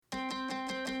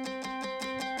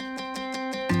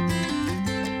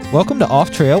Welcome to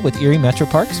Off Trail with Erie Metro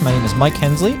Parks. My name is Mike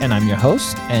Hensley, and I'm your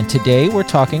host. And today we're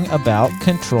talking about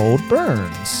controlled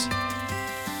burns.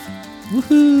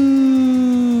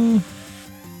 Woohoo!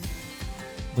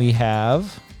 We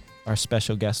have our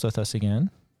special guest with us again,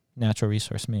 Natural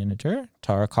Resource Manager,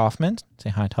 Tara Kaufman. Say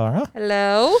hi, Tara.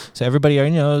 Hello. So everybody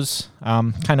already knows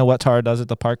kind of what Tara does at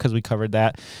the park because we covered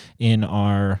that in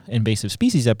our invasive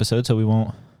species episode, so we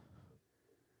won't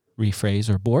rephrase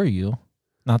or bore you.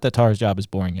 Not that Tara's job is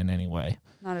boring in any way.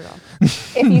 Not at all.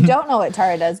 If you don't know what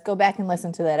Tara does, go back and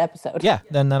listen to that episode. Yeah,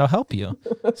 then that'll help you.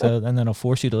 So then that'll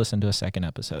force you to listen to a second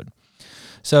episode.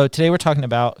 So today we're talking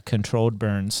about controlled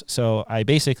burns. So I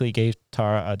basically gave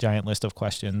Tara a giant list of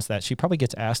questions that she probably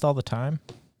gets asked all the time,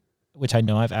 which I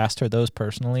know I've asked her those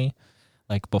personally,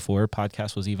 like before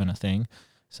podcast was even a thing.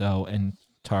 So, and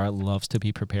Tara loves to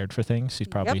be prepared for things. She's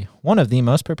probably one of the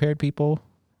most prepared people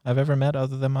I've ever met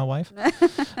other than my wife.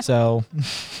 So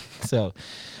Tara's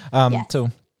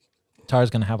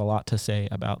going to have a lot to say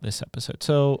about this episode.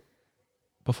 So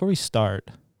before we start,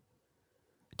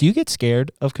 do you get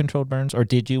scared of controlled burns, or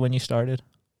did you when you started?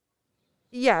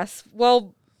 Yes.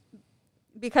 Well,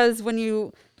 because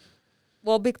to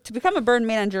become a burn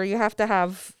manager, you have to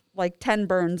have like 10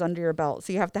 burns under your belt.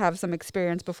 So you have to have some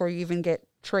experience before you even get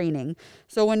training.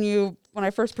 So when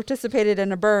I first participated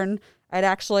in a burn, I'd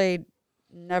actually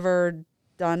never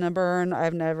done a burn.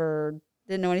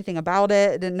 Didn't know anything about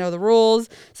it. Didn't know the rules.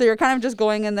 So you're kind of just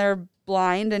going in there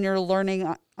blind and you're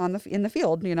learning in the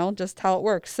field, just how it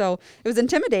works. So it was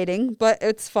intimidating, but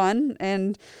it's fun.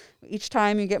 And each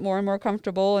time you get more and more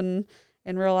comfortable and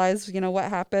realize, what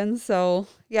happens. So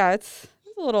yeah, it's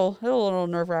a little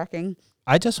nerve wracking.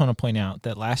 I just want to point out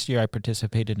that last year I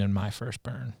participated in my first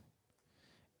burn,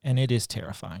 and it is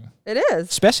terrifying. It is.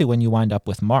 Especially when you wind up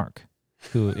with Mark,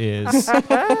 who is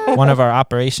one of our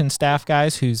operations staff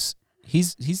guys he's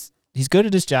good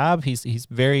at his job. He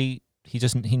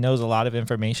knows a lot of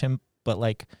information, but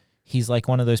like he's like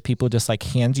one of those people just like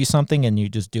hands you something and you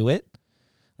just do it.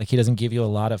 Like he doesn't give you a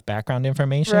lot of background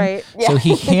information. Right. Yeah. So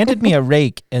he handed me a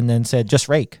rake and then said, just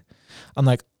rake. I'm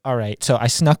like, all right. So I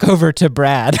snuck over to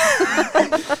Brad.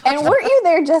 And weren't you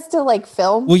there just to like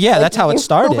film? Well, yeah, that's how it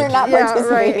started. We're not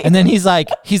participating. Right. And then he's like,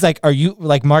 are you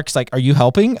like, Mark's like, are you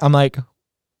helping? I'm like,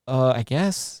 I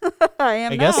guess.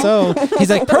 I guess so. He's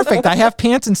like, perfect. I have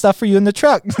pants and stuff for you in the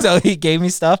truck. So he gave me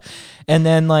stuff. And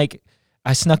then like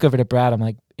I snuck over to Brad. I'm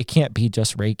like, it can't be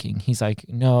just raking. He's like,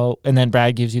 no. And then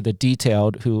Brad gives you the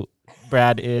detailed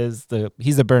Brad is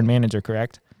he's the burn manager,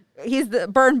 correct? He's the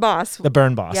burn boss. The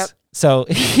burn boss. Yep. So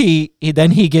he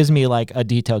gives me like a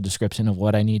detailed description of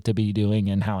what I need to be doing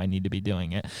and how I need to be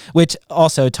doing it, which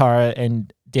also Tara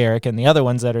and Derek and the other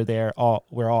ones that are there,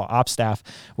 we're all ops staff,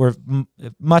 were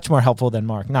much more helpful than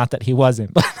Mark. Not that he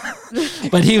wasn't,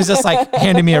 but he was just like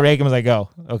handing me a rake and was like, "Oh,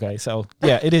 okay." So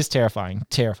yeah, it is terrifying.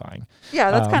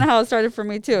 Yeah, that's kind of how it started for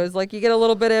me too. Is like you get a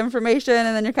little bit of information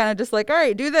and then you're kind of just like, "All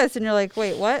right, do this," and you're like,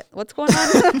 "Wait, what? What's going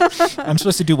on?" I'm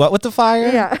supposed to do what with the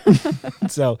fire? Yeah.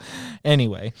 So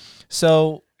anyway,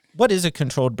 what is a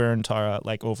controlled burn, Tara?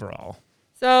 Like overall?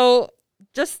 So.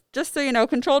 Just so you know,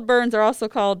 controlled burns are also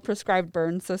called prescribed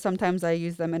burns. So sometimes I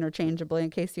use them interchangeably in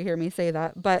case you hear me say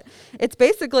that. But it's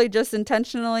basically just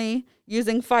intentionally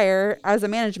using fire as a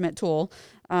management tool,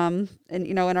 in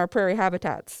our prairie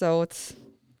habitats. So it's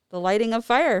the lighting of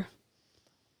fire.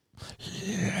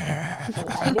 Yeah.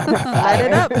 Light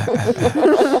it up.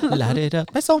 Light it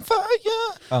up. It's on fire.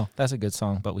 Oh, that's a good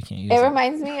song, but we can't use it. It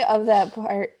reminds me of that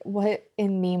part,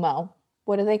 in Nemo.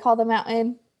 What do they call the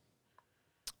mountain?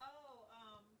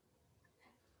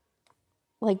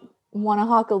 Like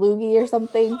Wanahockaloogie or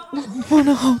something.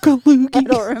 Wanahockaloogie. I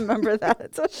don't remember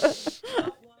that.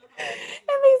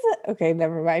 Okay,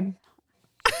 never mind.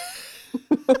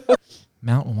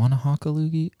 Mount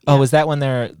Wanahockaloogie. Oh, was that when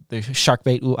the shark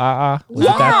bait? Ooh, ah, ah. Was it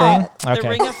that thing? Okay. The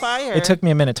Ring of Fire. It took me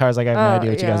a minute. Tara's like, I have no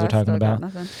idea what you guys are talking about. I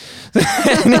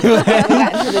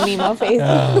got into the Nemo phase.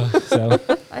 So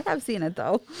I have seen it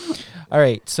though. all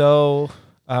right. So,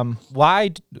 why?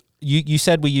 You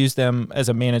said we use them as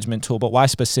a management tool, but why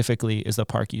specifically is the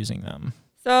park using them?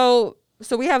 So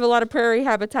we have a lot of prairie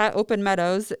habitat, open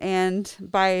meadows, and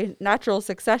by natural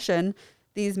succession,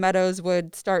 these meadows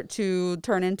would start to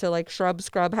turn into like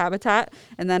scrub habitat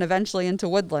and then eventually into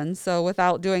woodlands. So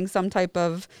without doing some type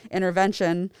of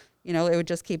intervention, it would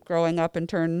just keep growing up and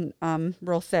turn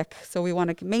real thick. So we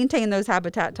want to maintain those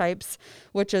habitat types,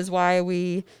 which is why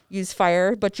we use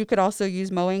fire. But you could also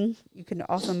use mowing. You can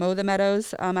also mow the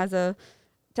meadows as a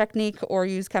technique or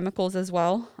use chemicals as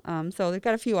well. So they've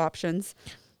got a few options.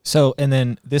 So, and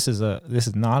then this is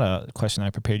not a question I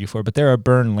prepared you for, but there are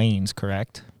burn lanes,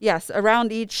 correct? Yes,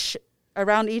 around each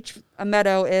around each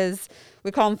meadow is,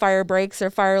 we call them fire breaks or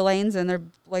fire lanes, and they're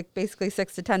like basically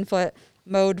 6 to 10 foot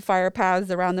mowed fire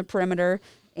paths around the perimeter.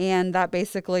 And that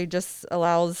basically just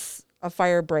allows a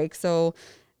fire break. So,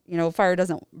 fire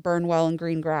doesn't burn well in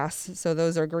green grass. So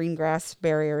those are green grass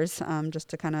barriers, just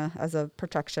to kind of as a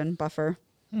protection buffer.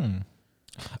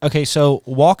 Okay, so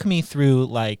walk me through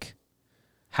like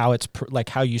how it's like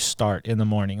how you start in the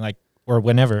morning, like, or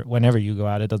whenever you go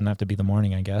out. It doesn't have to be the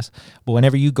morning, I guess, but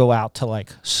whenever you go out to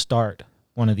like start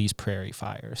one of these prairie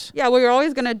fires. Yeah, well, you're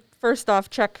always going to first off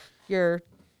check your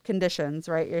conditions,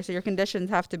 right? So your conditions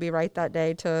have to be right that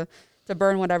day to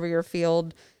burn whatever your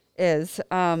field is.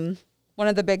 One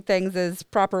of the big things is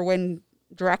proper wind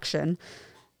direction.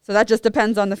 So that just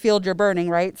depends on the field you're burning,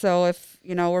 right? So if,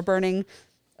 we're burning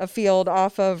a field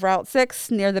off of Route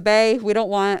 6 near the bay, we don't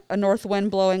want a north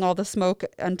wind blowing all the smoke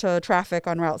into traffic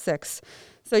on Route 6.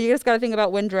 So you just got to think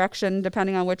about wind direction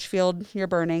depending on which field you're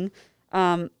burning.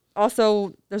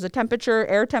 Also, there's a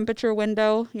air temperature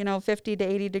window, 50 to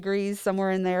 80 degrees,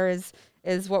 somewhere in there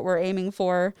is what we're aiming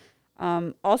for.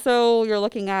 Also, you're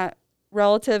looking at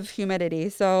relative humidity.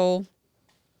 So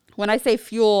when I say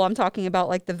fuel, I'm talking about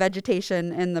like the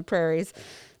vegetation in the prairies.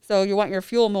 So you want your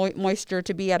fuel moisture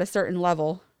to be at a certain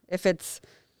level. If it's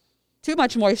too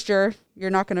much moisture, you're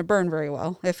not going to burn very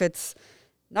well. If it's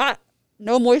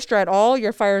no moisture at all,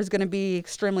 your fire is going to be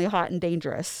extremely hot and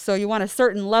dangerous. So you want a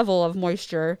certain level of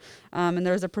moisture, and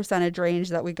there's a percentage range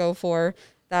that we go for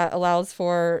that allows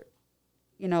for,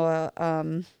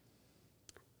 a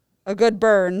good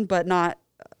burn, but not,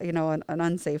 an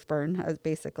unsafe burn,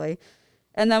 basically.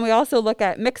 And then we also look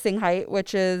at mixing height,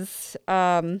 which is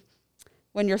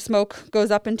when your smoke goes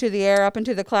up into the air, up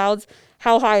into the clouds,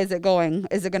 how high is it going?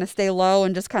 Is it going to stay low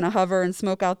and just kind of hover and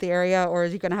smoke out the area? Or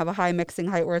is it going to have a high mixing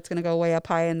height where it's going to go way up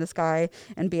high in the sky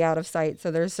and be out of sight? So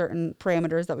there's certain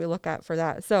parameters that we look at for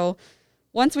that. So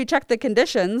once we check the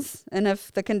conditions, and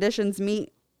if the conditions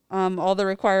meet all the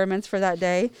requirements for that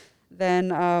day, then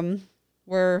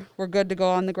we're good to go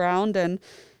on the ground and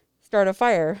start a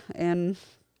fire. And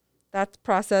that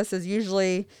process is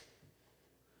usually,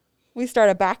 we start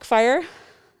a backfire.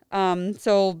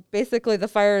 So basically the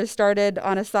fire is started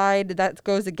on a side that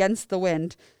goes against the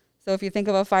wind. So if you think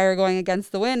of a fire going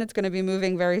against the wind, it's going to be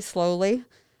moving very slowly.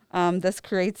 This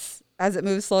creates, as it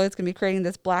moves slowly, it's going to be creating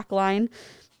this black line,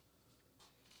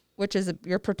 which is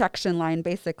your protection line,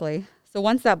 basically. So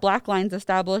once that black line's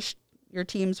established, your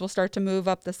teams will start to move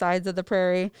up the sides of the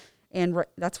prairie, and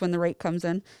that's when the rake comes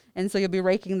in. And so you'll be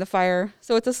raking the fire.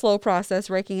 So it's a slow process,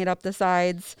 raking it up the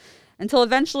sides, until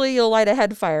eventually you'll light a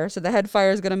head fire. So the head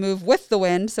fire is going to move with the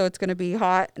wind, so it's going to be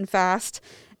hot and fast,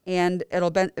 and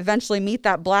it'll eventually meet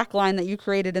that black line that you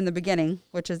created in the beginning,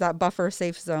 which is that buffer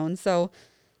safe zone. So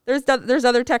there's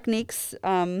other techniques,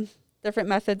 different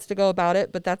methods to go about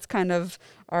it, but that's kind of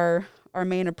our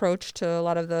main approach to a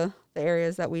lot of the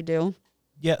areas that we do.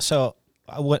 Yeah, so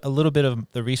a little bit of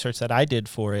the research that I did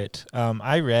for it,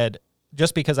 I read,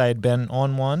 just because I had been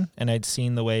on one and I'd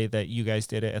seen the way that you guys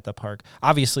did it at the park.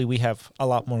 Obviously, we have a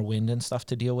lot more wind and stuff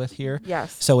to deal with here.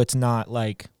 Yes. So it's not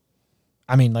like,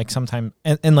 sometimes,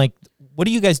 and like, what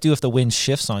do you guys do if the wind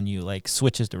shifts on you, like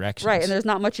switches directions? Right, and there's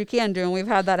not much you can do, and we've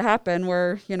had that happen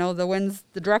where, the wind's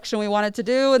the direction we want it to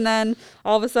do, and then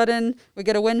all of a sudden we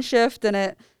get a wind shift and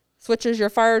it switches your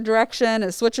fire direction,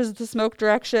 it switches the smoke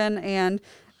direction, and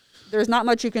there's not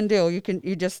much you can do.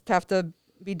 You just have to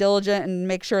be diligent and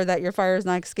make sure that your fire is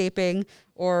not escaping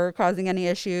or causing any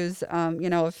issues.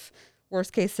 If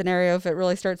worst case scenario, if it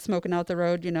really starts smoking out the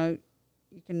road, you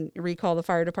can recall the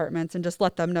fire departments and just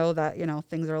let them know that,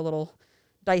 things are a little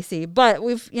dicey. But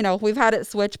we've had it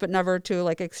switch, but never to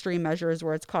like extreme measures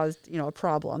where it's caused, a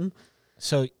problem.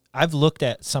 So I've looked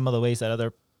at some of the ways that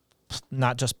other,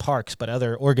 not just parks, but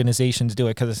other organizations do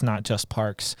it, because it's not just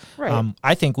parks. Right.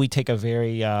 I think we take a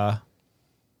very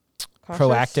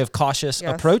proactive, cautious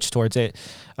approach towards it.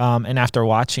 And after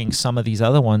watching some of these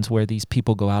other ones where these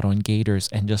people go out on gators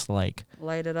and just like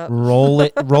light it up,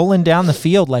 rolling down the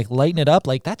field, like lighting it up,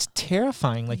 like that's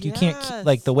terrifying. Like you can't keep,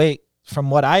 like the way, from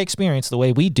what I experienced, the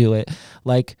way we do it,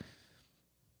 like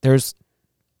there's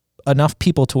enough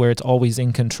people to where it's always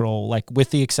in control, like with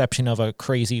the exception of a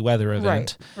crazy weather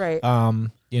event. Right.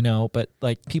 But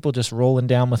like people just rolling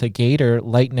down with a gator,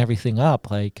 lighting everything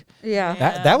up, like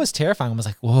that was terrifying. I was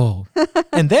like, whoa.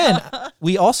 And then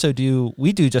we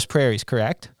do just prairies,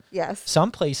 correct? Yes.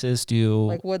 Some places do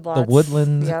like woodlots. The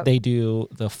woodlands. Yep. They do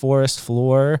the forest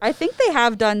floor. I think they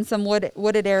have done some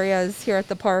wooded areas here at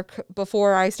the park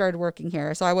before I started working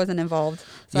here, so I wasn't involved.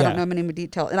 So I don't know many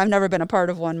detail, and I've never been a part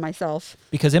of one myself.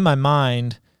 Because in my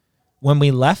mind, when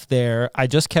we left there, I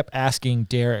just kept asking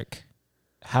Derek,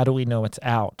 how do we know it's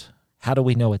out? how do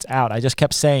we know it's out? I just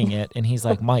kept saying it, and he's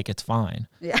like, Mike, it's fine.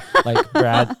 Yeah. Like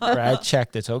Brad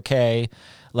checked, it's okay.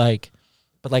 Like,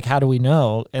 but like, how do we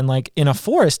know? And like in a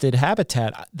forested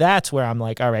habitat, that's where I'm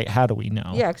like, all right, how do we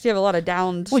know? Yeah, because you have a lot of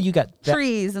downed Well, you got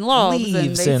trees and logs leaves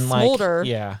and they and smolder. like,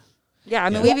 yeah. Yeah, I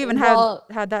mean, Yeah. we've even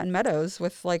had that in meadows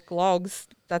with like logs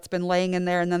that's been laying in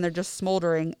there and then they're just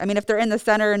smoldering. I mean, if they're in the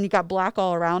center and you got black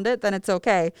all around it, then it's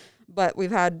okay. But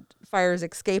we've had fires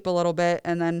escape a little bit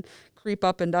and then creep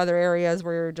up into other areas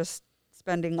where you're just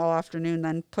spending all afternoon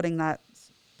then putting that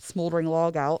smoldering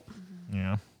log out.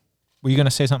 Yeah. Were you going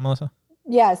to say something, Melissa?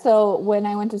 Yeah, so when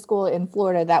I went to school in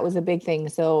Florida, that was a big thing.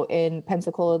 So in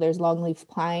Pensacola, there's longleaf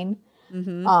pine.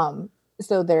 Mm-hmm.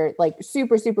 So they're like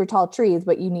super, super tall trees,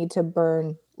 but you need to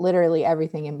burn literally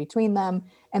everything in between them.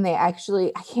 And they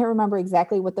actually, I can't remember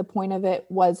exactly what the point of it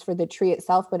was for the tree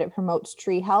itself, but it promotes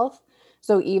tree health.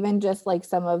 So even just like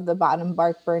some of the bottom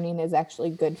bark burning is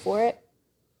actually good for it.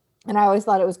 And I always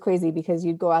thought it was crazy because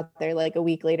you'd go out there like a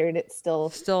week later and it's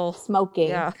still smoking.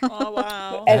 Yeah. Oh,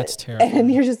 wow. That's terrible.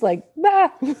 And you're just like, bah.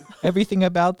 Everything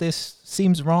about this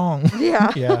seems wrong.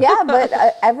 Yeah. Yeah, but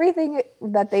everything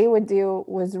that they would do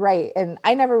was right. And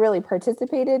I never really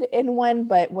participated in one,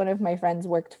 but one of my friends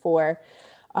worked for,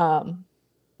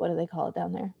 what do they call it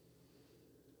down there?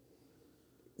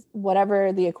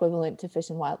 Whatever the equivalent to Fish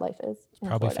and Wildlife is.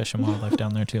 Probably Florida. Fish and Wildlife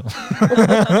down there too.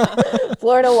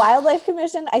 Florida Wildlife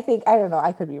Commission. I don't know.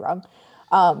 I could be wrong.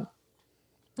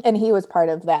 And he was part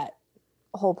of that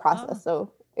whole process.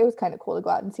 So it was kind of cool to go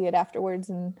out and see it afterwards.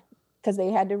 And because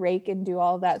they had to rake and do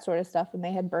all that sort of stuff and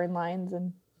they had burn lines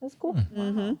and it was cool.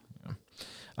 Mm-hmm.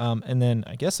 And then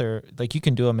I guess they're like, you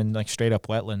can do them in like straight up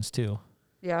wetlands too.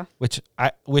 Yeah.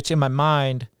 Which in my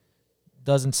mind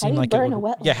doesn't seem like burn it a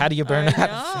would, wetland? yeah. How do you burn I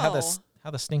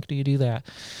how the stink do you do that?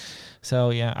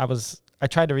 So yeah, I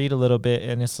tried to read a little bit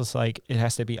and it's just like, it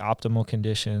has to be optimal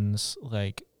conditions.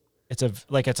 Like it's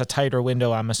a tighter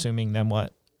window, I'm assuming, than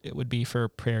what it would be for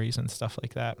prairies and stuff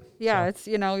like that. Yeah. So,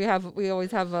 It's, we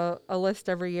always have a list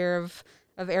every year of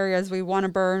areas we want to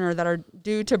burn or that are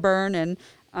due to burn. And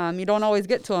you don't always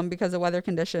get to them because of weather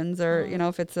conditions or,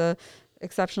 if it's a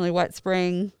exceptionally wet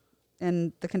spring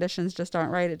and the conditions just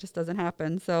aren't right, it just doesn't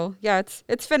happen. So yeah,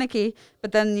 it's finicky,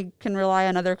 but then you can rely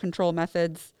on other control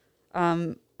methods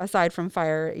aside from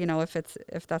fire,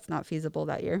 if that's not feasible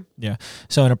that year. yeah.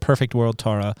 So in a perfect world,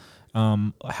 Tara,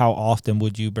 how often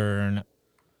would you burn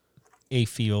a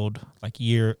field? Like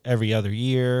every other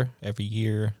year, every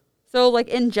year? So like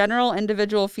in general,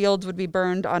 individual fields would be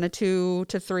burned on a 2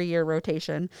 to 3 year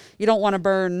rotation. You don't want to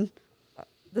burn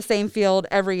the same field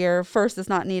every year. First, it's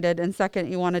not needed. And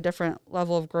second, you want a different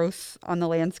level of growth on the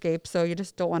landscape. So you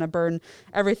just don't want to burn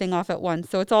everything off at once.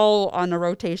 So it's all on a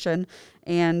rotation.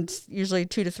 And usually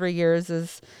 2 to 3 years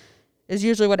is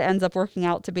usually what it ends up working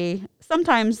out to be.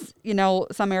 Sometimes,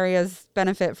 some areas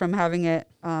benefit from having it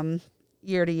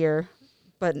year to year,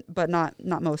 but not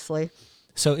mostly.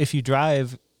 So if you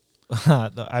drive,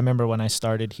 I remember when I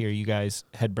started here, you guys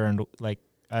had burned like,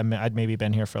 I'd maybe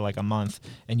been here for like a month,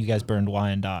 and you guys burned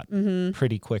Wyandotte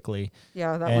pretty quickly.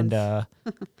 Yeah, that and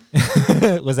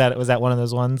one's... was that one of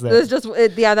those ones that it was just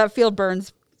that field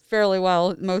burns fairly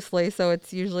well mostly, so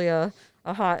it's usually a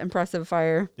hot, impressive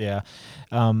fire. Yeah.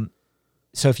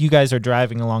 So if you guys are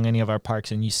driving along any of our parks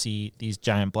and you see these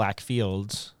giant black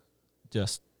fields,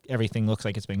 just everything looks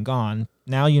like it's been gone.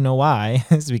 Now you know why.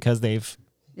 It's because they've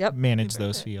managed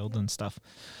those fields and stuff.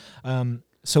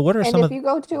 So what are some if you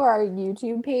go to our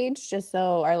YouTube page, just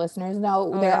so our listeners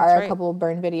know, there are a couple of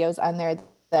burn videos on there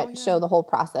that show the whole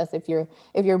process if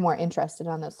you're more interested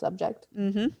on this subject.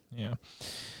 Mm-hmm. Yeah.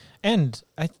 And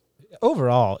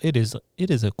overall it is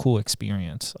a cool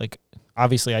experience. Like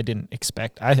obviously I didn't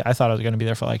expect, I thought I was going to be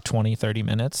there for like 20-30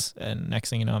 minutes, and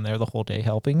next thing you know I'm there the whole day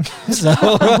helping.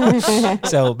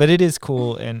 But it is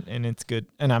cool and it's good.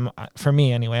 And for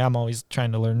me anyway, I'm always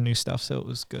trying to learn new stuff, so it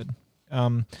was good.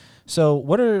 So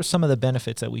what are some of the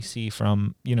benefits that we see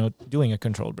from, doing a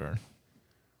controlled burn?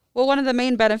 Well, one of the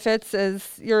main benefits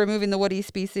is you're removing the woody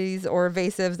species or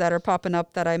invasives that are popping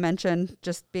up that I mentioned,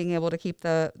 just being able to keep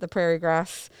the prairie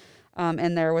grass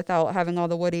in there without having all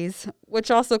the woodies, which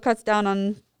also cuts down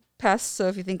on pests. So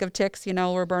if you think of ticks,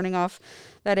 we're burning off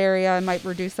that area. It might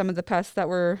reduce some of the pests that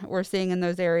we're seeing in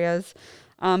those areas.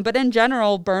 But in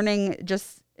general, burning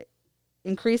just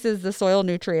increases the soil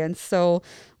nutrients. So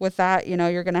with that,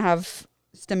 you're going to have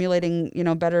stimulating,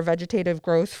 better vegetative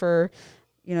growth for,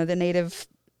 the native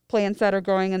plants that are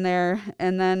growing in there.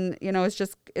 And then,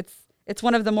 it's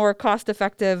one of the more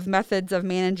cost-effective methods of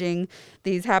managing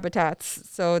these habitats.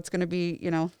 So it's going to be,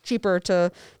 cheaper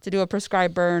to do a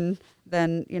prescribed burn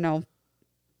than,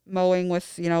 mowing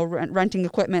with, renting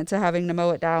equipment to having to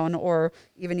mow it down, or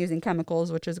even using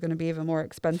chemicals, which is going to be even more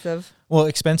expensive. Well,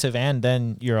 expensive, and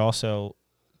then you're also,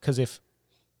 because if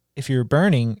you're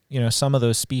burning, some of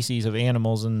those species of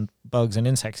animals and bugs and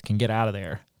insects can get out of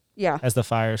there. Yeah. As the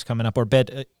fire's coming up,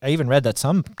 I even read that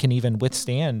some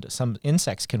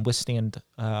insects can withstand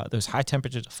those high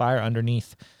temperatures of fire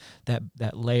underneath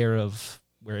that layer of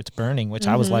where it's burning, which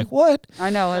I was like, what?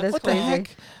 I know, it is what crazy. The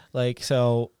heck? Like,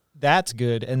 so that's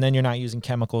good. And then you're not using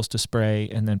chemicals to spray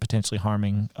and then potentially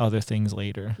harming other things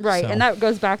later. Right. So. And that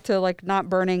goes back to like not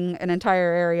burning an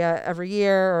entire area every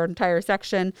year or entire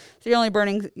section. So you're only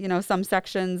burning, some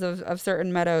sections of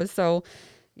certain meadows. So,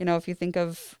 if you think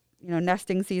of,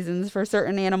 nesting seasons for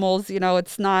certain animals,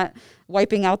 it's not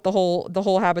wiping out the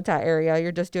whole habitat area.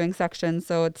 You're just doing sections.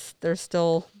 So there's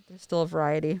still a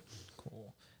variety.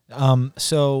 Cool.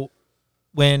 So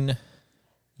when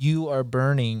you are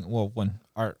burning, when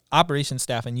our operations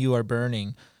staff and you are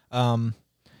burning,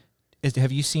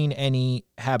 have you seen any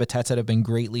habitats that have been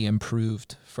greatly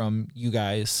improved from you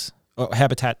guys? Or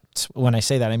habitats, when I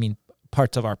say that, I mean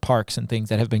parts of our parks and things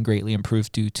that have been greatly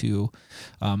improved due to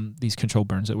these controlled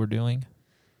burns that we're doing?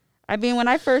 I mean, when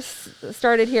I first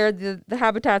started here, the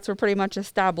habitats were pretty much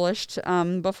established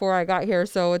before I got here.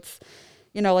 So it's,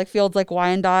 like fields like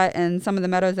Wyandotte and some of the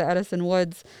meadows at Edison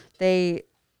Woods, they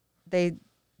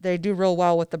do real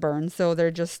well with the burns. So they're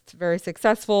just very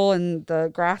successful, and the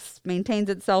grass maintains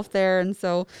itself there. And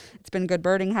so it's been good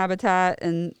birding habitat.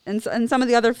 And some of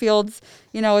the other fields,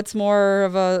 it's more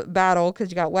of a battle because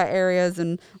you got wet areas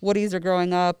and woodies are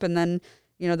growing up, and then,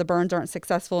 the burns aren't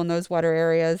successful in those wetter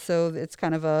areas. So it's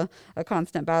kind of a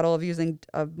constant battle of using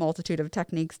a multitude of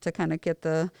techniques to kind of get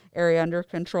the area under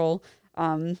control.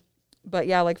 But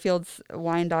yeah, like fields,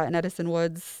 Wyandotte and Edison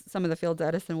Woods, some of the fields at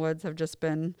Edison Woods have just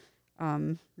been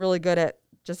really good at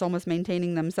just almost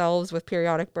maintaining themselves with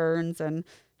periodic burns and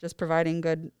just providing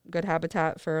good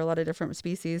habitat for a lot of different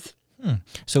species.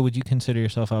 So would you consider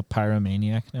yourself a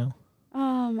pyromaniac now?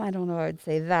 I don't know. I would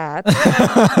say that.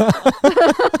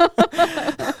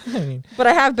 I mean, but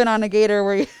I have been on a gator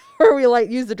where we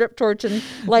use the drip torch and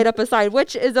light up a side,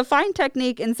 which is a fine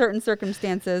technique in certain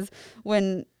circumstances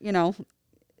when,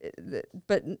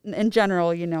 but in general,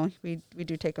 we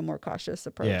do take a more cautious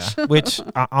approach. Yeah. Which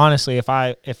honestly, if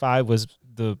I was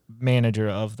the manager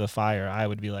of the fire, I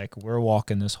would be like, we're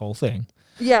walking this whole thing.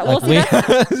 Yeah. Well,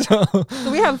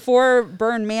 so we have 4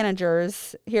 burn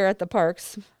managers here at the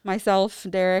parks, myself,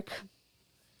 Derek,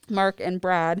 Mark, and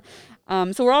Brad.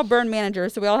 So we're all burn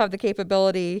managers. So we all have the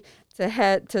capability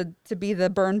to be the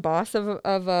burn boss of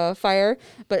a fire,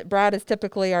 but Brad is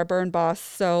typically our burn boss.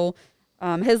 So,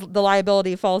 the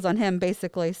liability falls on him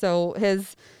basically. So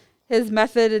his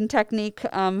method and technique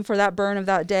for that burn of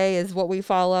that day is what we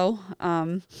follow.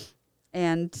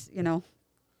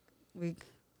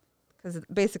 Because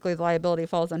basically the liability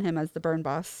falls on him as the burn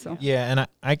boss. So yeah, and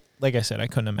I like I said, I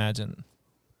couldn't imagine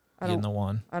being the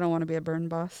one. I don't want to be a burn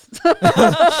boss.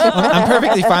 I'm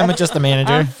perfectly fine with just the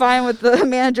manager. I'm fine with the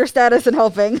manager status and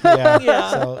helping. Yeah.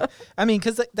 So I mean,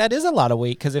 because that is a lot of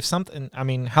weight. Because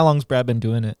how long's Brad been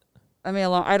doing it? I mean,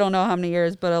 I don't know how many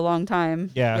years, but a long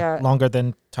time. Yeah. Longer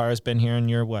than Tara's been here, and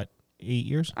you're what, 8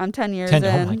 years? I'm 10 years 10,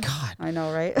 in. oh my God. I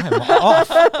know, right? I'm off.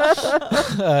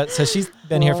 So she's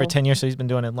been here for 10 years, so he's been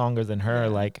doing it longer than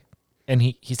her. And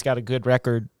he's got a good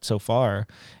record so far,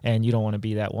 and you don't want to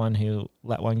be that one who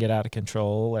let one get out of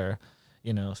control or,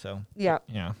 so. Yeah.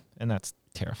 Yeah. And that's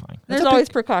terrifying. There's always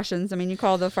precautions. I mean, you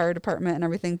call the fire department and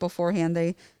everything beforehand.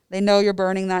 They know you're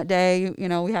burning that day.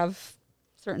 We have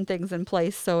certain things in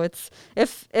place. So it's,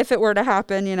 if it were to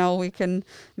happen, we can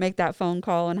make that phone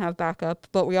call and have backup,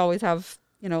 but we always have,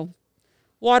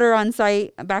 water on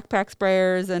site, backpack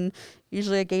sprayers, and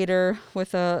usually a gator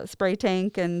with a spray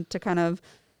tank, and to kind of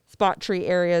spot treat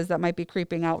areas that might be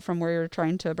creeping out from where you're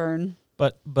trying to burn.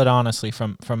 But honestly,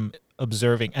 from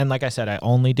observing, and like I said, I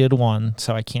only did one,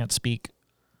 so I can't speak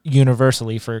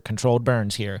universally for controlled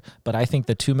burns here, but I think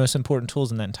the 2 most important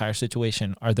tools in that entire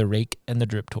situation are the rake and the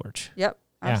drip torch. Yep.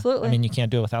 Yeah. Absolutely. I mean, you can't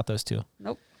do it without those 2.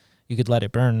 Nope. You could let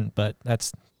it burn, but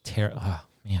that's terrible. Oh,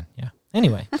 man. Yeah.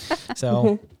 Anyway,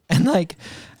 so, and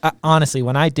honestly,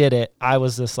 when I did it, I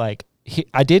was just like,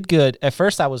 I did good. At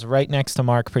first, I was right next to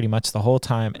Mark pretty much the whole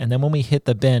time. And then when we hit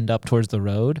the bend up towards the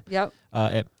road, yep.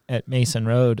 At Mason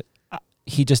Road,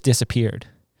 he just disappeared.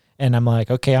 And I'm like,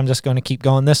 okay, I'm just going to keep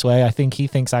going this way. I think he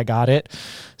thinks I got it.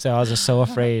 So I was just so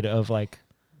afraid of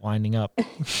winding up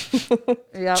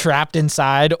yep. trapped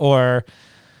inside, or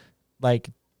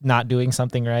not doing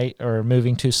something right, or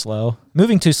moving too slow.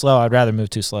 I'd rather move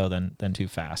too slow than too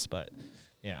fast. But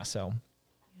yeah, so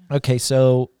okay,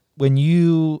 so when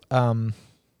you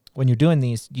when you're doing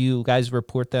these, you guys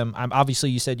report them. Obviously,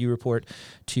 you said you report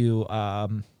to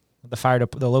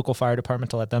the local fire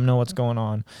department to let them know what's going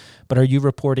on. But are you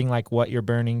reporting like what you're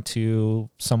burning to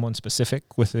someone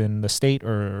specific within the state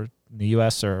or the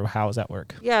U.S. or how does that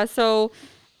work? Yeah, so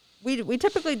we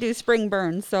typically do spring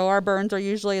burns. So our burns are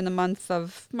usually in the months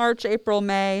of March, April,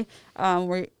 May,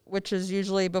 which is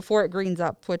usually before it greens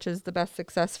up, which is the best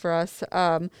success for us.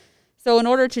 So in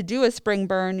order to do a spring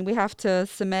burn, we have to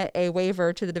submit a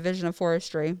waiver to the Division of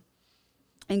Forestry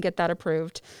and get that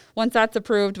approved. Once that's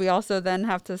approved, we also then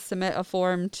have to submit a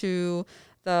form to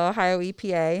the Ohio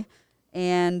EPA.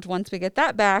 And once we get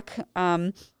that back,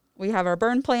 we have our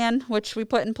burn plan, which we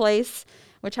put in place,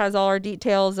 which has all our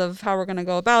details of how we're going to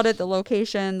go about it, the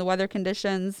location, the weather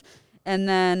conditions, and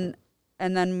then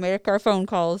make our phone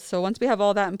calls. So once we have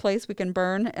all that in place, we can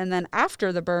burn. And then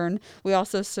after the burn, we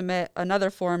also submit another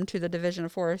form to the Division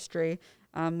of Forestry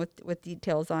with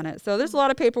details on it. So there's a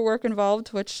lot of paperwork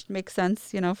involved, which makes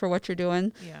sense, for what you're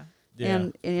doing. Yeah.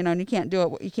 And you can't do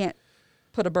it. You can't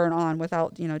put a burn on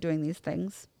without, doing these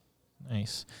things.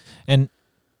 Nice. And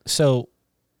so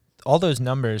all those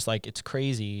numbers, like it's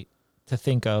crazy to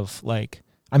think of, like,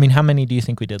 I mean, how many do you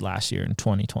think we did last year in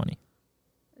 2020?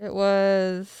 It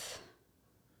was,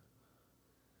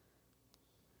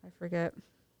 I forget.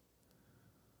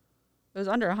 It was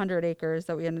under 100 acres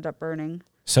that we ended up burning.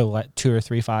 So like 2 or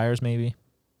 3 fires, maybe?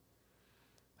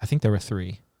 I think there were 3.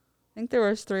 I think there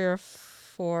was 3 or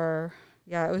 4.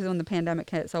 Yeah, it was when the pandemic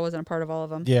hit, so I wasn't a part of all of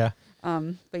them. Yeah.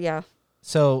 But yeah.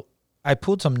 So I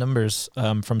pulled some numbers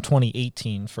from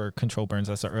 2018 for control burns.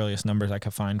 That's the earliest numbers I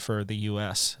could find for the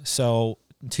U.S. So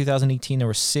in 2018, there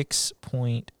were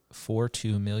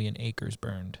 6.42 million acres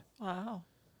burned. Wow.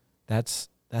 That's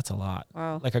a lot.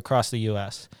 Wow. Like across the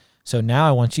U.S. So now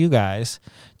I want you guys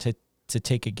to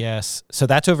take a guess. So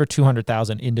that's over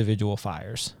 200,000 individual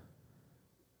fires.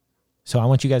 So I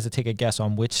want you guys to take a guess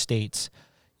on which states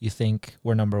you think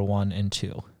were number 1 and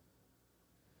 2.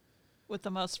 With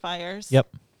the most fires?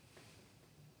 Yep.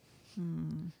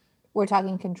 We're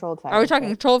talking controlled fires. Are we talking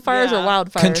controlled fires or Yeah.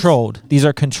 wildfires? Controlled. These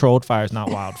are controlled fires, not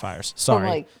wildfires. Sorry.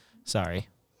 like Sorry.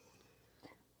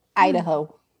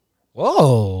 Idaho.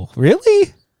 Whoa,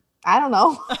 really? I don't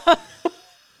know.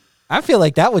 I feel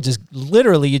like that would just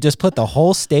literally, you just put the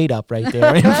whole state up right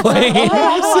there in flames.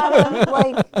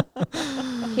 Like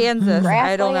Kansas.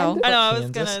 I don't know. Grassland? I know, I was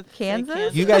Kansas. going to say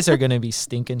Kansas? You guys are going to be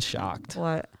stinking shocked.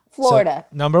 What? Florida.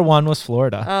 So, number 1 was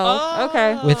Florida Oh,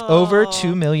 okay. with over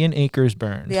 2 million acres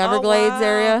burned. The Everglades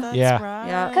area. That's Yeah. Right.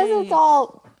 Yeah. Because it's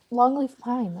all longleaf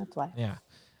pine. That's why. Yeah.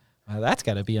 Well, that's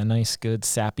got to be a nice, good,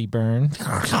 sappy burn.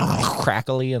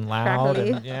 Crackly and loud.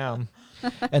 Crackly. And, yeah.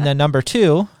 And then number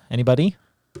 2, anybody?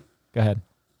 Go ahead.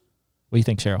 What do you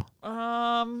think, Cheryl?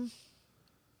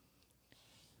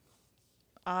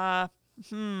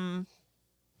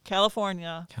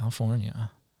 California.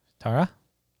 California. Tara?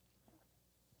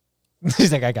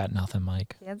 She's like, I got nothing,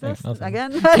 Mike. Kansas Nothing.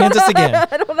 again? Kansas again.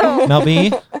 I don't know. Mel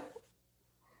B?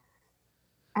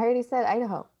 I already said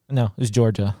Idaho. No, it was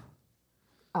Georgia.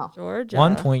 Georgia.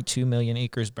 1.2 million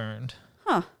acres burned.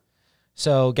 Huh.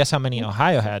 So guess how many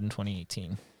Ohio had in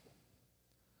 2018?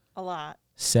 A lot.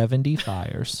 70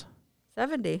 fires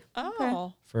 70.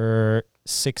 Oh. for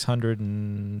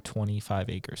 625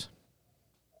 acres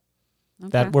Okay.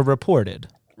 that were reported.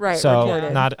 Right. So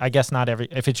reported. I guess not every,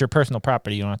 if it's your personal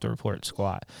property, you don't have to report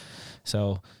squat.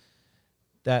 So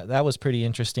that was pretty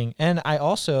interesting. And I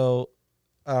also,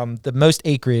 the most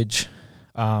acreage,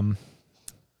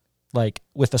 like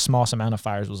with the smallest amount of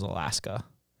fires was Alaska,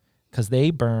 because they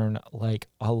burn like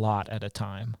a lot at a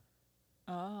time.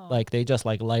 Oh. Like they just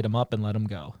like light them up and let them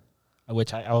go,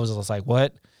 which I was just like,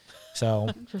 what? So yeah,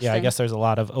 I Interesting. guess there's a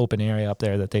lot of open area up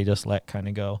there that they just let kind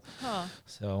of go. Huh.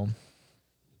 So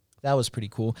that was pretty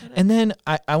cool. And then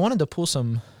I wanted to pull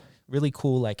some really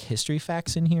cool like history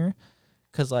facts in here,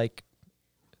 because like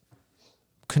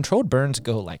controlled burns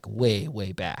go like way,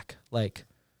 way back, like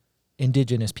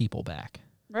indigenous people back.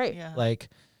 Right. Yeah. Like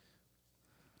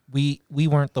we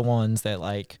weren't the ones that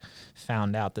like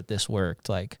found out that this worked.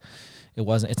 Like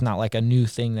it's not like a new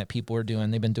thing that people were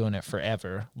doing. They've been doing it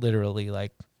forever, literally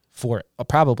like for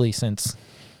probably since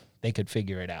they could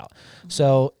figure it out.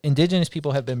 So indigenous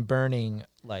people have been burning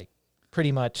like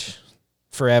pretty much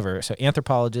forever. So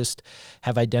anthropologists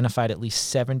have identified at least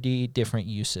 70 different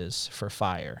uses for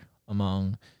fire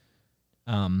among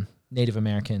Native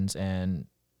Americans and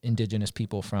indigenous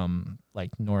people from like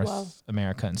North Wow.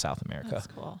 America and South America, That's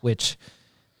cool. which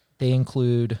they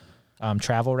include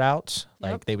travel routes.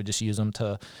 Like Yep. they would just use them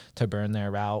to burn their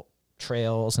route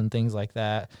trails and things like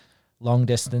that. Long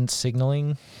distance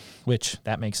signaling, which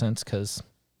that makes sense because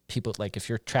people, like if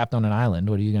you're trapped on an island,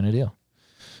 what are you going to do?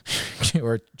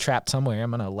 Or trapped somewhere, I'm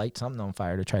going to light something on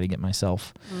fire to try to get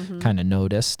myself kind of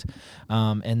noticed.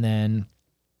 And then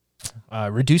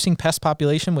reducing pest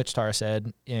population, which Tara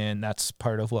said, and that's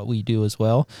part of what we do as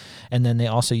well. And then they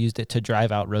also used it to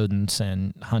drive out rodents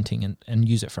and hunting and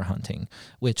use it for hunting,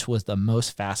 which was the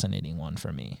most fascinating one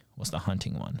for me, was the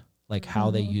hunting one, like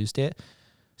how they used it.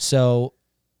 So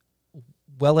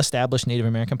well-established Native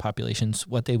American populations,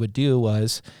 what they would do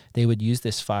was they would use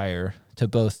this fire to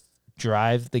both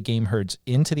drive the game herds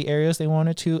into the areas they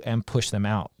wanted to and push them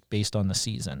out based on the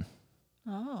season,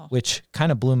 which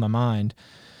kind of blew my mind,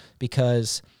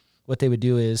 because what they would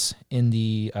do is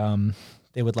they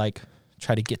would like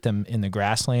try to get them in the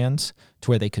grasslands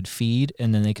to where they could feed,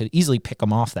 and then they could easily pick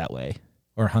them off that way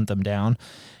or hunt them down.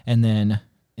 And then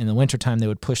in the wintertime, they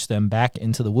would push them back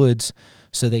into the woods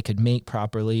so they could mate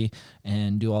properly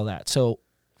and do all that. So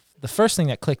the first thing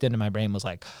that clicked into my brain was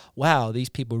like, wow, these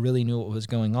people really knew what was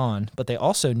going on, but they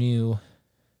also knew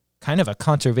kind of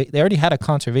they already had a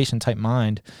conservation type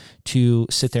mind to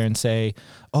sit there and say,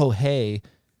 oh, hey,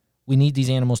 we need these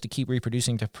animals to keep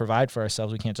reproducing to provide for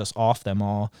ourselves. We can't just off them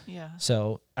all. Yeah.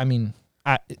 So, I mean,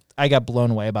 I got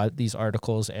blown away by these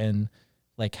articles and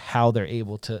like how they're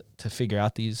able to figure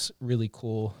out these really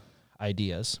cool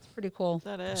ideas. Pretty cool.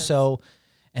 That is. So,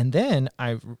 and then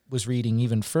I was reading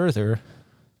even further,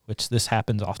 which this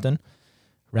happens often,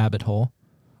 rabbit hole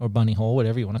or bunny hole,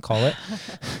 whatever you want to call it.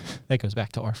 That goes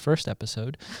back to our first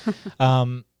episode.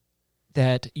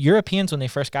 That Europeans, when they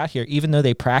first got here, even though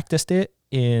they practiced it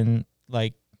in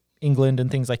like England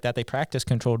and things like that, they practiced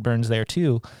controlled burns there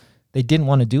too. They didn't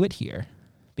want to do it here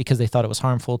because they thought it was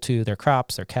harmful to their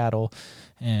crops, their cattle,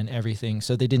 and everything.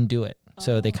 So they didn't do it.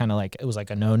 So they kind of like, it was like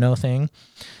a no-no thing.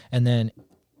 And then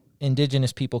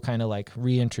indigenous people kind of like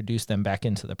reintroduced them back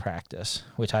into the practice,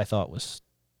 which I thought was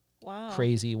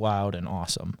crazy, wild, and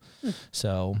awesome.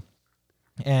 So,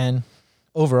 and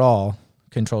overall,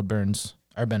 controlled burns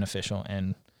are beneficial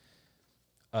and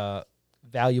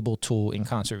valuable tool in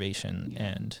conservation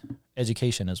and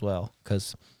education as well.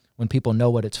 Because when people know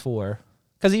what it's for,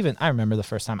 because even I remember the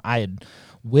first time I had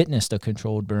witnessed a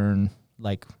controlled burn,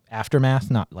 like aftermath,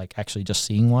 not like actually just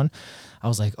seeing one, I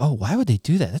was like, oh, why would they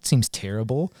do that? That seems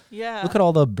terrible. Yeah. Look at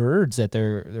all the birds that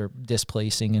they're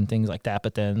displacing and things like that.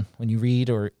 But then when you read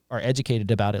or are educated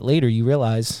about it later, you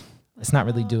realize it's not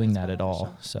really doing that at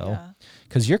all. So,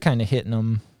 because you're kind of hitting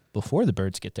them before the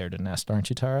birds get there to nest, aren't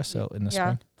you, Tara? So in the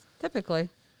spring. Typically.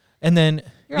 And then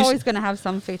you're always going to have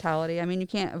some fatality. I mean, you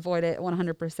can't avoid it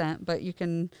 100%, but you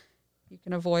can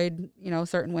avoid,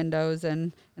 certain windows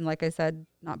and like I said,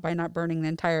 not burning the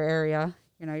entire area,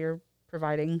 you're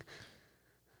providing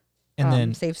and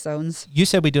then safe zones. You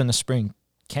said we do in the spring.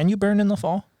 Can you burn in the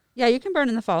fall? Yeah, you can burn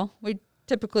in the fall. We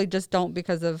typically just don't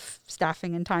because of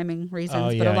staffing and timing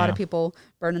reasons, but a lot of people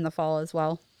burn in the fall as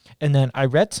well. And then I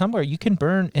read somewhere you can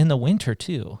burn in the winter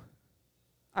too.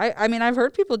 I mean, I've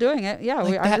heard people doing it. Yeah,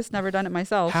 I've just never done it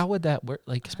myself. How would that work?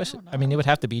 Like, especially, I mean, it would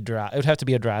have to be dry. It would have to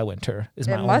be a dry winter is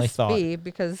my only thought. It must be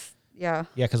because, Yeah,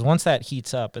 because once that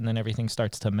heats up and then everything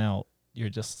starts to melt, you're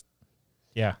just,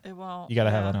 It won't. You got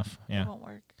to have enough. Yeah. It won't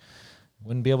work.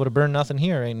 Wouldn't be able to burn nothing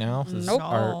here right now. Nope.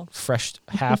 Our fresh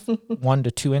 1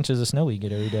 to 2 inches of snow we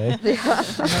get every day.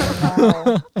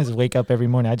 I just wake up every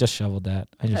morning. I just shoveled that.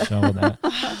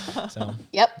 So,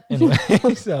 Yep. Anyway,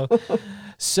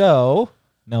 so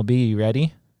Mel B, you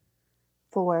ready?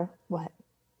 For what?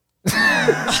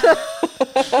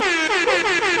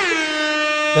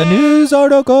 The news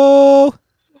article.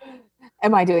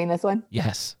 Am I doing this one?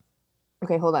 Yes.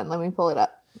 Okay, hold on. Let me pull it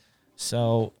up.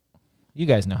 So, you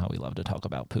guys know how we love to talk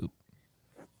about poop.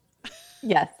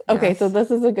 Yes. Okay, Yes. so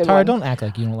this is a good Tara, one. don't act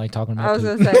like you don't like talking about was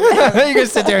poop. going to say. You're going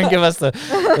to sit there and give us the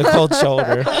cold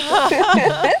shoulder.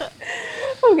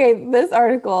 Okay, this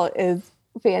article is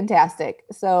fantastic.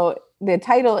 So the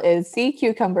title is Sea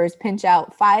Cucumbers Pinch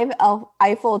Out 5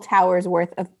 Eiffel Towers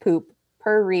Worth of Poop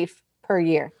Per Reef Per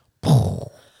Year.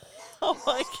 Oh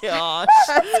my gosh.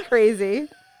 That's crazy.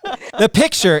 The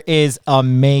picture is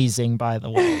amazing, by the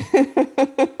way.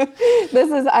 This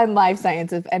is on Live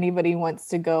Science. If anybody wants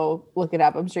to go look it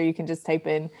up, I'm sure you can just type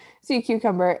in sea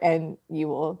cucumber and you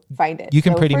will find it. You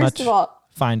can pretty much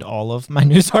find all of my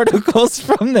news articles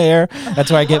from there.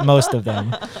 That's where I get most of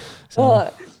them.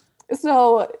 So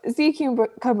sea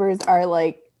cucumbers are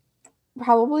like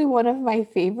probably one of my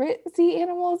favorite sea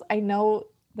animals. I know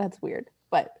that's weird,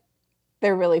 but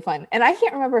they're really fun. And I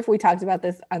can't remember if we talked about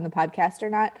this on the podcast or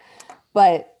not,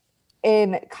 but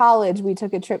in college, we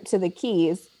took a trip to the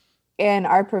Keys and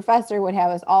our professor would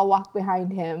have us all walk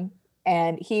behind him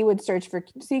and he would search for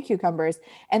sea cucumbers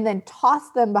and then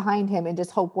toss them behind him and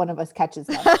just hope one of us catches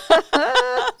them.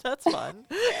 That's fun.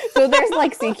 So there's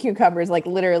like sea cucumbers like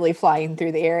literally flying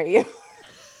through the area.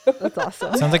 That's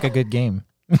awesome. Sounds like a good game.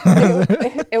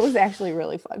 It was actually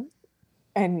really fun.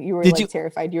 And you were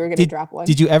terrified you were going to drop one.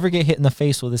 Did you ever get hit in the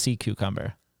face with a sea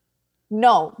cucumber?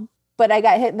 No, but I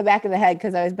got hit in the back of the head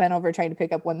because I was bent over trying to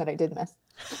pick up one that I did miss.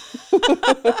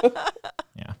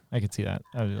 Yeah, I could see that.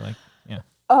 I would be like, yeah.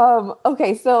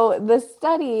 Okay, so the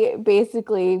study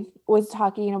basically was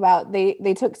talking about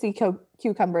they took sea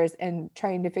cucumbers and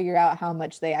trying to figure out how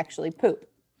much they actually poop.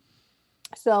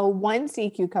 So one sea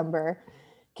cucumber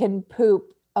can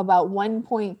poop about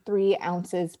 1.3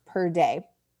 ounces per day.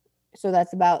 So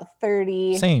that's about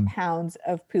 30 pounds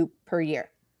of poop per year.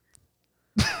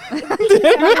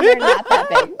 They're not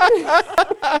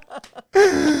that big.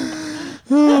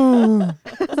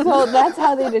 So that's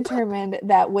how they determined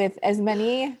that with as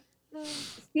many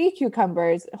sea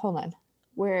cucumbers, hold on,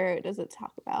 where does it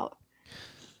talk about?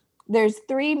 There's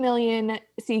 3 million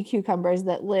sea cucumbers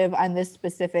that live on this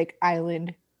specific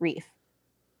island reef.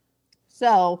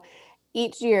 So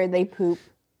each year they poop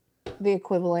the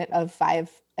equivalent of 5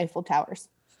 Eiffel Towers.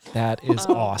 That is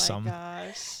awesome. My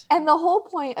gosh. And the whole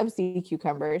point of sea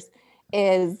cucumbers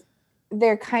is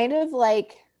they're kind of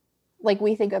like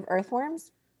we think of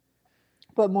earthworms,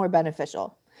 but more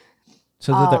beneficial.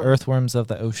 So they're the earthworms of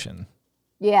the ocean.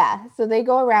 Yeah. So they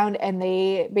go around and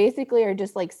they basically are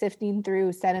just like sifting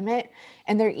through sediment,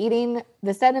 and they're eating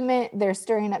the sediment. They're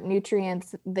stirring up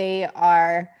nutrients. They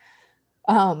are,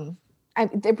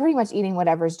 they're pretty much eating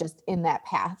whatever's just in that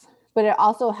path. But it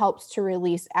also helps to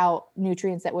release out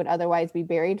nutrients that would otherwise be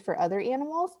buried for other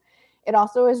animals. It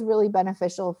also is really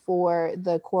beneficial for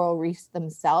the coral reefs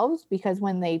themselves, because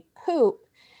when they poop,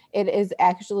 it is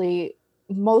actually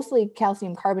mostly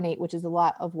calcium carbonate, which is a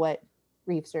lot of what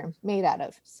reefs are made out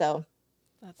of. So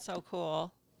that's so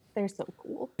cool. They're so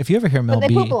cool. If you ever hear Mel But they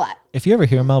B, poop a lot. if you ever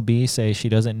hear Mel B say she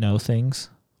doesn't know things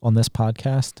on this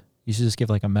podcast, you should just give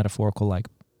like a metaphorical like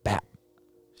bat.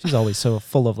 She's always so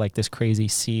full of like this crazy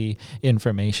sea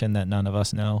information that none of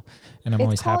us know, and I'm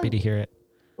always happy to hear it.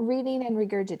 Reading and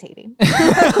regurgitating.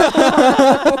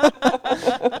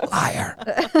 Liar.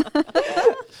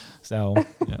 So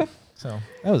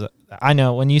that was I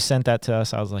know when you sent that to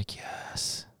us, I was like,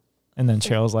 yes. And then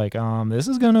Cheryl's like, this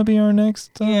is gonna be our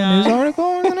next news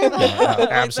article. Absolutely.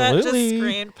 That just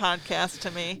screamed podcast to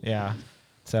me. Yeah.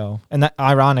 So, and that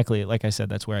ironically, like I said,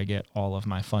 that's where I get all of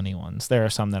my funny ones. There are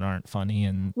some that aren't funny,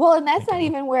 and that's not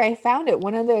even where I found it.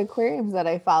 One of the aquariums that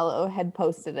I follow had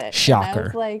posted it. Shocker. And I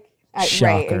was like, Shocker.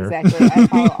 Right, exactly. I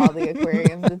follow all the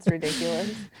aquariums. It's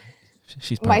ridiculous.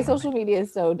 My social media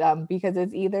is so dumb because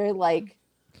it's either like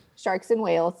sharks and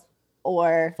whales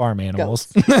or farm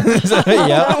animals.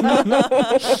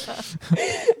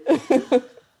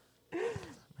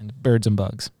 And birds and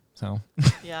bugs. So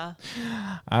yeah.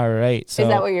 All right. So is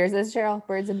that what yours is, Cheryl?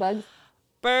 Birds and bugs?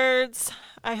 Birds.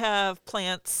 I have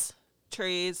plants,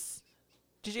 trees.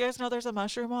 Did you guys know there's a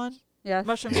mushroom one? Yes.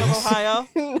 Mushrooms of Ohio.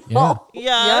 Yeah.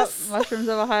 Yes. Yep. Mushrooms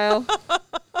of Ohio.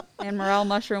 And morel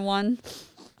mushroom one.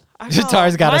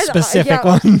 Tara's got a specific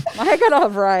one. I got a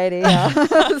variety. Yeah.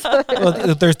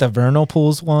 Well, there's the vernal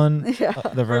pools one. Yeah.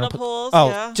 The vernal pools. Oh,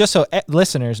 yeah. just so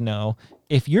listeners know,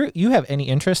 if you have any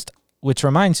interest, which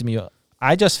reminds me,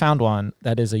 I just found one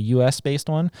that is a U.S. based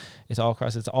one. It's all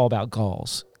across. It's all about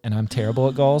gulls, and I'm terrible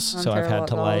at gulls, so I've had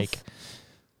to like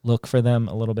look for them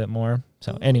a little bit more.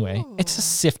 So anyway, it's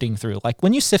just sifting through. Like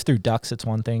when you sift through ducks, it's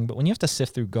one thing, but when you have to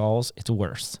sift through gulls, it's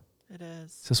worse. It is.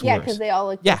 It's just yeah, worse. because they all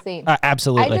look the same.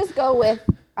 Absolutely. I just go with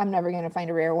I'm never going to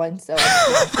find a rare one, so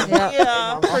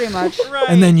yeah, pretty much. Right.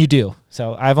 And then you do.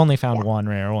 So I've only found one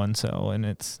rare one. So and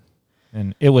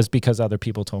it was because other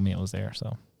people told me it was there.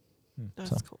 So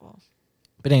that's cool.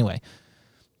 But anyway,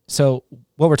 so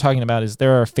what we're talking about is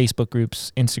there are Facebook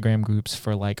groups, Instagram groups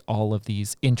for like all of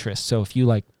these interests. So if you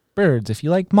like birds, if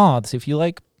you like moths, if you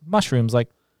like mushrooms, like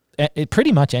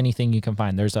pretty much anything you can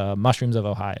find. There's mushrooms of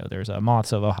Ohio. There's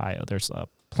moths of Ohio. There's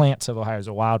plants of Ohio. There's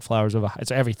wildflowers of Ohio. It's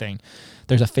everything.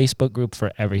 There's a Facebook group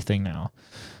for everything now.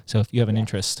 So if you have an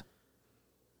interest,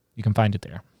 you can find it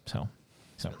there. So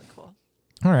really cool.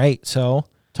 All right. So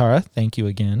Tara, thank you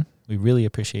again. We really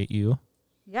appreciate you.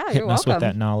 Yeah, you're hitting us welcome. with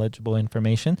that knowledgeable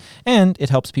information, and it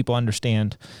helps people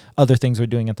understand other things we're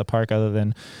doing at the park other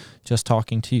than just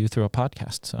talking to you through a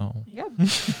podcast. So yeah.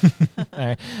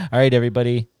 all right,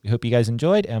 everybody. We hope you guys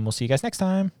enjoyed, and we'll see you guys next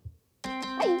time.